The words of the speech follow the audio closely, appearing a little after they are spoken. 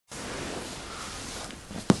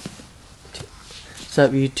What's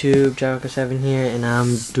up YouTube, Jericho7 here, and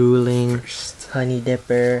I'm dueling Honey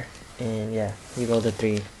Dipper, and yeah, he rolled a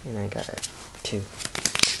 3, and I got a 2.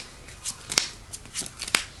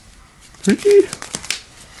 It's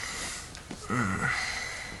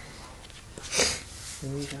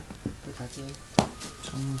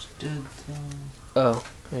almost dead though. Oh,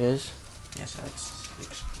 it is? Yes, that's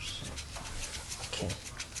 6%. Okay.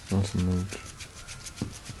 That's a move.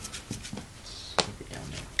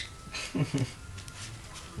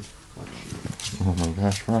 Oh my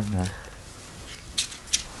gosh, right now.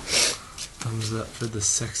 Thumbs up for the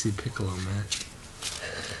sexy Piccolo, Matt.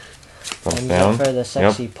 Thumbs up for the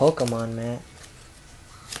sexy Pokemon, Matt.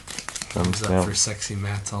 Thumbs up for sexy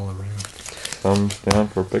Matts all around. Thumbs down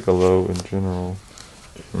for Piccolo in general.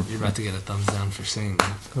 You're about to get a thumbs down for saying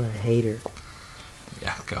that. I'm a hater.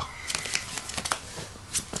 Yeah, go.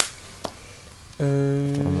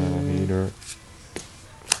 I'm not a hater.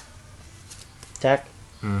 Attack.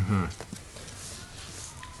 Mm-hmm.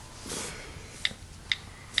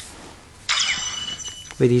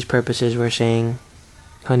 For these purposes, we're saying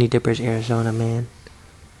Honey Dipper's Arizona, man.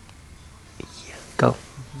 Yeah. Go.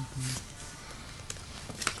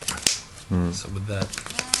 So with that...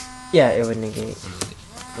 Yeah, it would negate.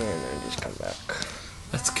 And then just come back.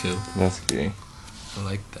 That's cool. That's gay. I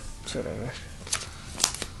like that. It's whatever.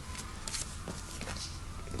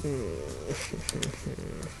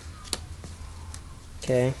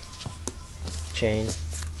 Okay. Chain.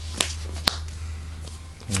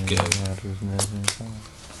 Go.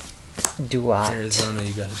 Do I? Arizona,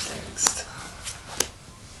 you got a text.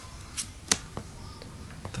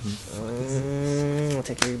 I'll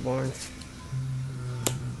take Reborn.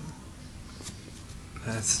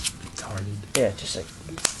 That's retarded. Yeah, just like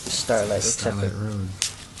Starlight. Starlight Road.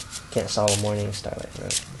 Can't solve a morning Starlight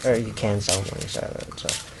Road. Or you can solve a morning Starlight Road, so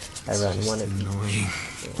I run just one of these. annoying.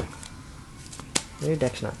 Yeah. Your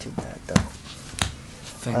deck's not too bad though.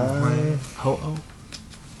 Thing Ho-Oh.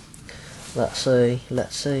 Let's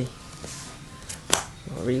see.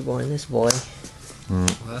 I'll Reborn this boy. Well,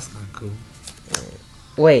 that's not cool.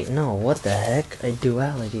 Wait, no, what the heck? I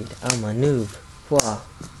duality. I'm a noob. Wow.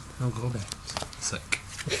 No, go back. Sick.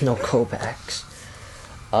 No go backs.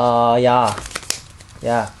 Yeah.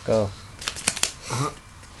 Yeah, go. Oh,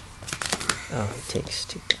 it takes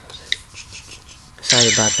 2,000. Sorry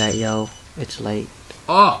about that, yo. It's late.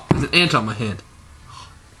 Oh, there's an ant on my hand.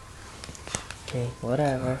 Okay,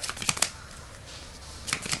 whatever.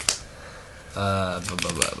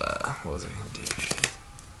 What was I gonna do? Shit. I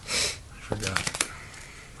forgot.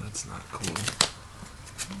 That's not cool.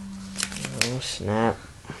 Oh, snap.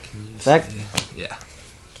 Can you Effect? say? Yeah.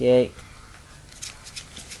 Okay.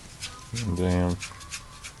 Damn.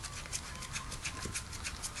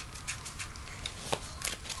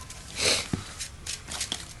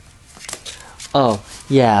 Oh,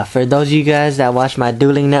 yeah, for those of you guys that watch my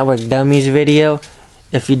Dueling Network Dummies video,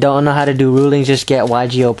 if you don't know how to do rulings, just get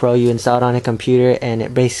YGO Pro. You install it on a computer, and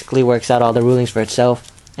it basically works out all the rulings for itself.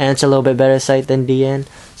 And it's a little bit better site than DN.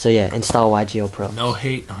 So yeah, install YGO Pro. No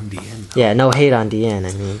hate on DN. Though. Yeah, no hate on DN,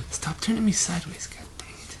 I mean. Stop turning me sideways, god dang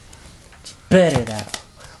it. It's better that.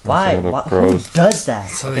 Why? Who does that?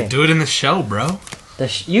 So they do it in the show, bro. The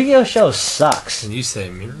Yu-Gi-Oh show sucks. Can you say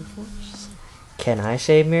Mirror Force? Can I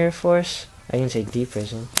say Mirror Force? I can say Deep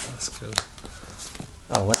Prison. That's good.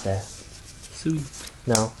 Oh, what the? Sweet.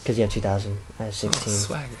 No, because you have 2,000. I have 16. Oh,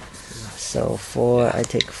 swagger. So 4, yeah. I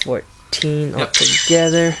take 14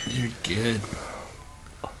 altogether. You're good.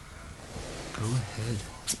 Go ahead.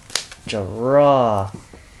 Draw.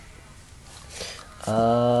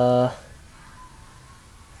 How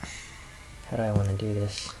do I want to do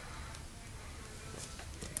this?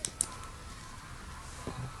 I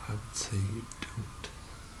would say you don't.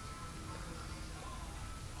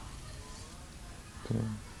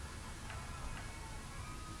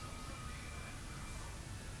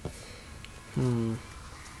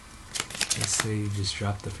 I say you just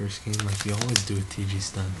drop the first game like you always do with TG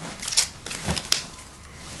Stun.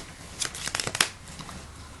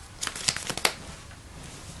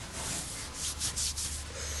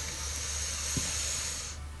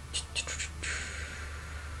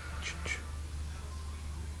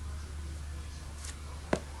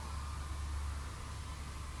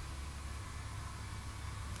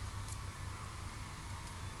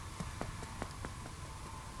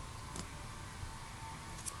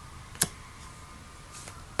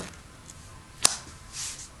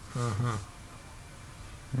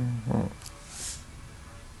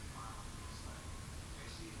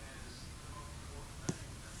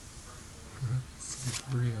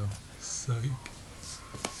 Brio. Psych.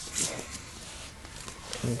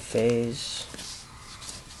 In phase.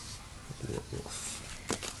 Wolf.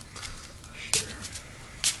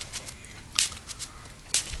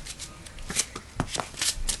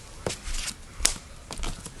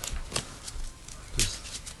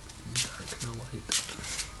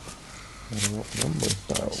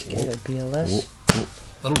 Get a BLS.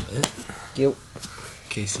 A little bit. Yep. In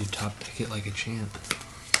case you top pick it like a champ.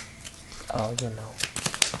 Oh, you know.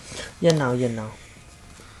 You know, you know.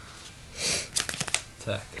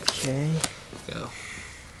 Attack. Okay. Go.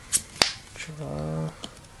 Draw.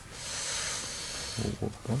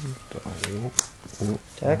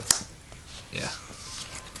 Attack. Yeah.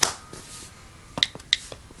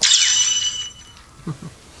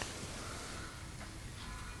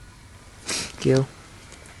 Skill.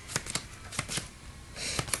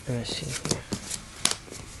 Let's see here.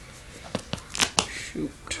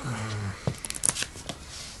 Shoot.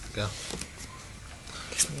 Go.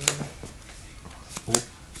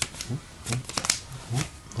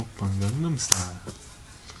 Open Gangnam Style.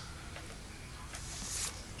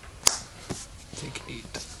 Take 8.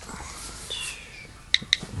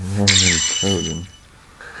 Coding.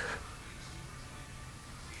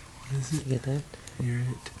 What is it? You get that? You're at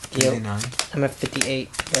Yep. 39. I'm at 58.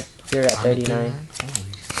 You're at I'm 39. Holy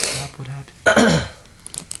crap, what happened?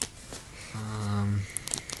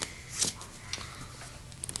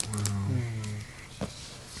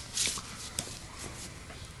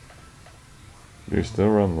 Do you still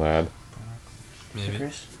run lad? Maybe.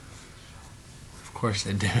 Chris? Of course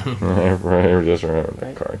I do. I just remember that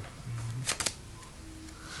Right. card.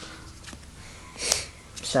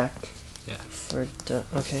 Sack. Yeah. For the.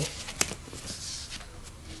 Okay.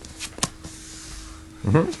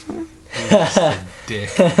 Dick.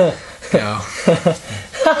 Go.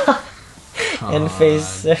 And face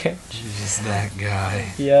search. Just that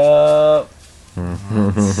guy. Yup.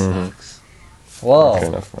 That sucks. Whoa.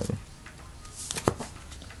 Kind of funny.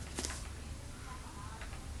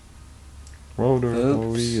 Roller,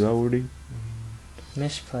 Oops. loady.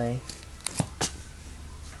 Misplay.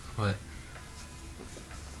 What?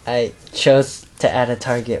 I chose to add a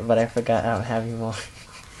target, but I forgot I don't have any more. So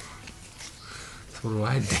what do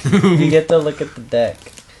I do? You get to look at the deck.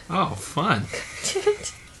 Oh, fun.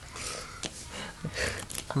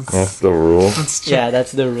 That's the rule. Let's check. Yeah,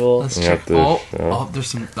 that's the rule. Let's You check. have to Oh, show. there's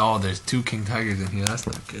some. Oh, there's 2 king tigers in here. That's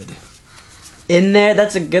not good. In there,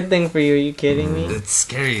 that's a good thing for you. Are you kidding me? It's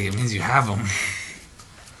scary. It means you have them.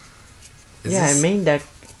 Yeah, I made that.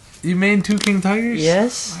 You made 2 king tigers?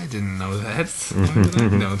 Yes. I didn't know that. Why did I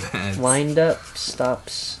know that? Wind up,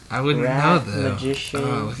 stops. I wouldn't Rat, know though. magician.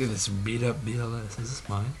 Oh, look at this beat up BLS. Is this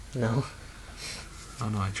mine? No. Oh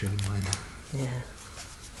no, I traded mine. Yeah.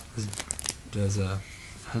 Does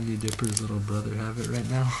Honey Dipper's little brother have it right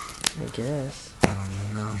now? I guess. I don't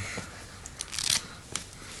even know.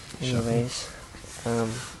 Anyways.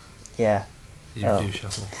 Yeah. You Oh. do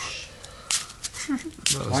shuffle.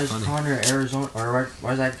 That Why was is funny. Connor Arizona, or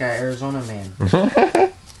why is that guy Arizona man?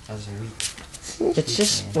 That's a weak. It's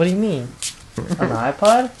just. What do you mean? On the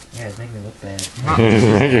iPod? Yeah, it's making me look bad.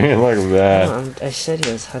 Making it look bad. No, I said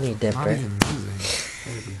he was Honey Not Dipper. even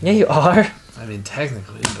losing. Yeah, you are. I mean,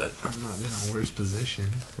 technically, but I'm not in a worse position.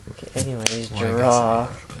 Okay, anyways, Well, I guess draw. I am,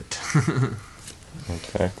 but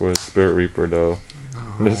Attack with Spirit Reaper though.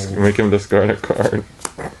 no. Just make him discard a card.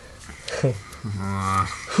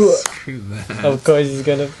 Screw that. Of course he's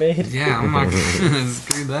gonna fade. Yeah, I'm not gonna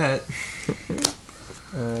screw that.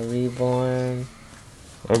 Reborn.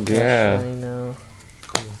 Oh yeah. I know.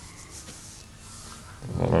 Cool. Is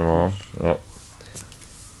that my mom? Yep.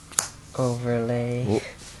 Overlay. Oh.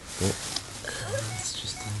 It's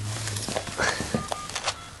just annoying.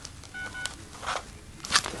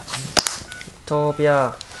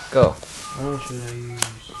 Topia. Go. What should I use?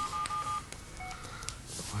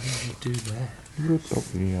 Why did you do that?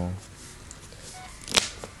 Utopia.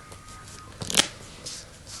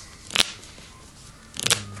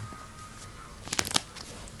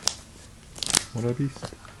 What a beast.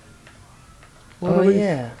 What Oh a beast.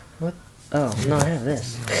 yeah. What? Oh no, I have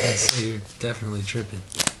this. So you're definitely tripping.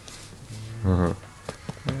 Uh-huh.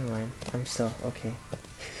 Never mind. I'm still okay.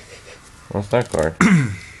 What's that card?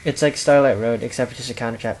 It's like Starlight Road, except it's just a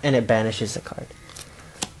counter trap, and it banishes the card.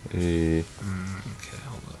 Eh, Okay,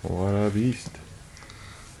 hold up. what a beast.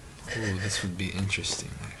 Ooh, this would be interesting,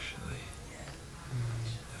 actually.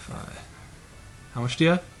 If I... How much do you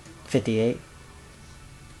have? 58.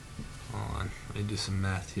 Hold on. Let me do some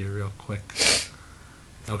math here real quick.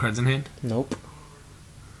 No cards in hand? Nope.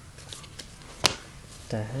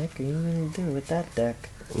 The heck are you gonna do with that deck?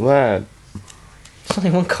 Lad. There's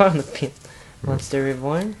only one card on the field. Monster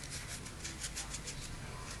Reborn?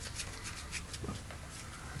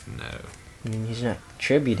 No. I mean, he's not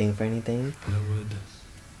tributing for anything. I would.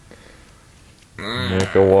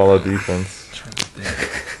 Make a wall of defense. Trying to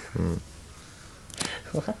think.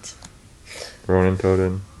 What? Ronin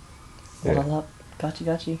Totem. Yeah. Wall up. Gotcha,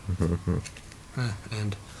 gotcha.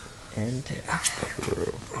 And And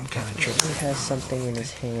I'm kind of he tripping. has something in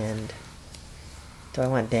his hand. Do I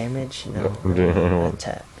want damage? No. Damn.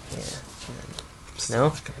 Attack. Yeah. I'm still No?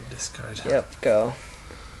 not gonna discard. Yep, go.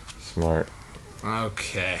 Smart.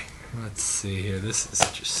 Okay, let's see here. This is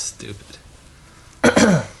just stupid.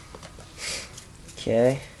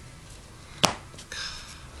 Okay.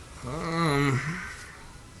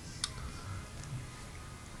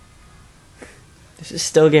 This is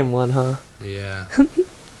still game 1, huh? Yeah.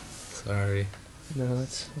 Sorry. No,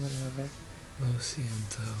 it's whatever. Lo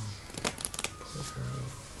siento. Poor.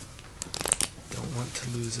 Don't want to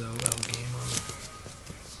lose a well game on.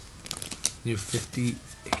 You 58.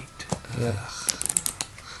 Yep.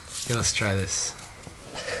 Okay, let's try this.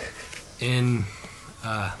 In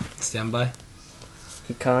standby.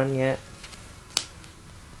 Econ yet?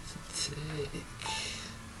 Take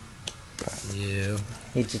you.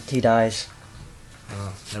 He dies.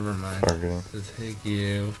 Oh, never mind. Targeting. Take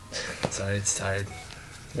you. Sorry, it's tired.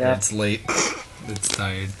 Yeah. It's late. It's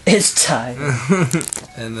tired. It's time.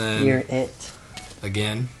 And then You're it.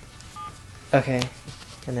 again. Okay.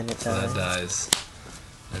 And then it So that dies. dies.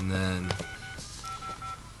 And then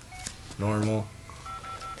normal.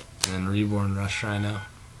 And then reborn rush rhino.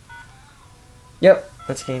 Yep.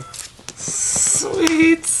 Let's game.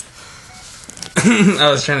 Sweet. I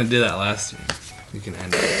was trying to do that last week. You can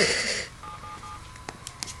end it.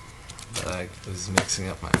 But I was mixing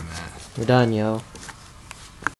up my math. We're done, yo.